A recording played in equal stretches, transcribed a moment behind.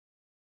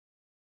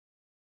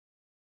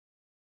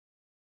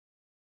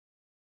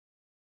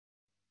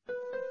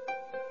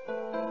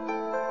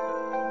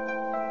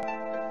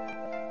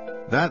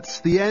That's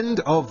the end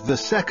of the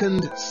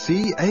second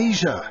See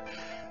Asia.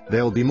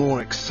 There'll be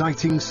more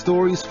exciting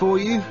stories for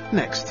you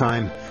next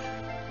time.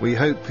 We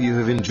hope you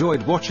have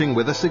enjoyed watching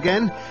with us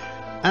again.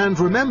 And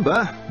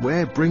remember,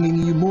 we're bringing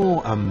you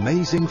more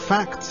amazing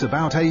facts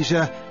about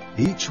Asia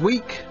each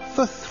week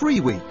for 3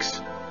 weeks.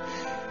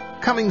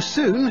 Coming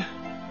soon,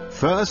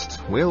 first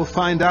we'll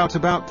find out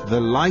about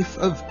the life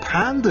of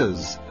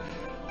pandas.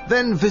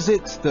 Then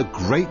visit the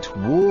Great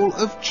Wall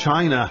of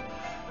China.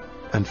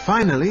 And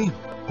finally,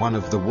 one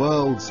of the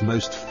world's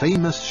most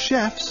famous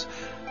chefs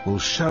will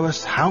show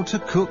us how to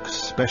cook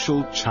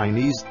special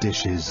Chinese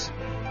dishes.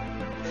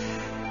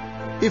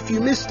 If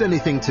you missed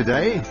anything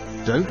today,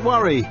 don't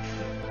worry.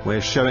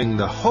 We're showing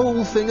the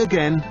whole thing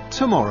again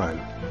tomorrow.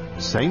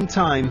 Same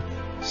time,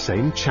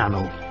 same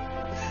channel.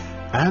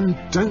 And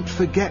don't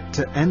forget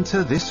to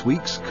enter this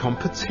week's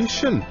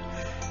competition.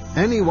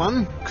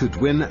 Anyone could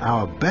win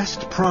our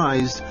best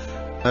prize,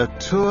 a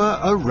tour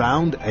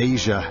around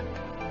Asia.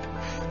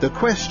 The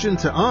question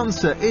to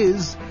answer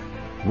is,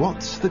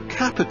 what's the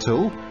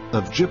capital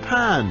of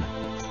Japan?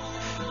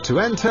 To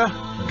enter,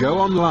 go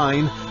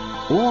online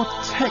or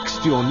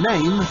text your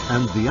name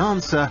and the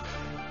answer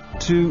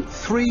to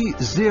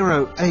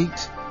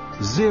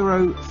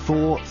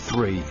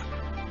 308043.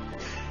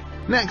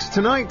 Next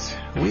tonight,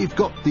 we've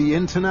got the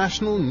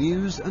international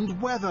news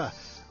and weather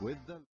with the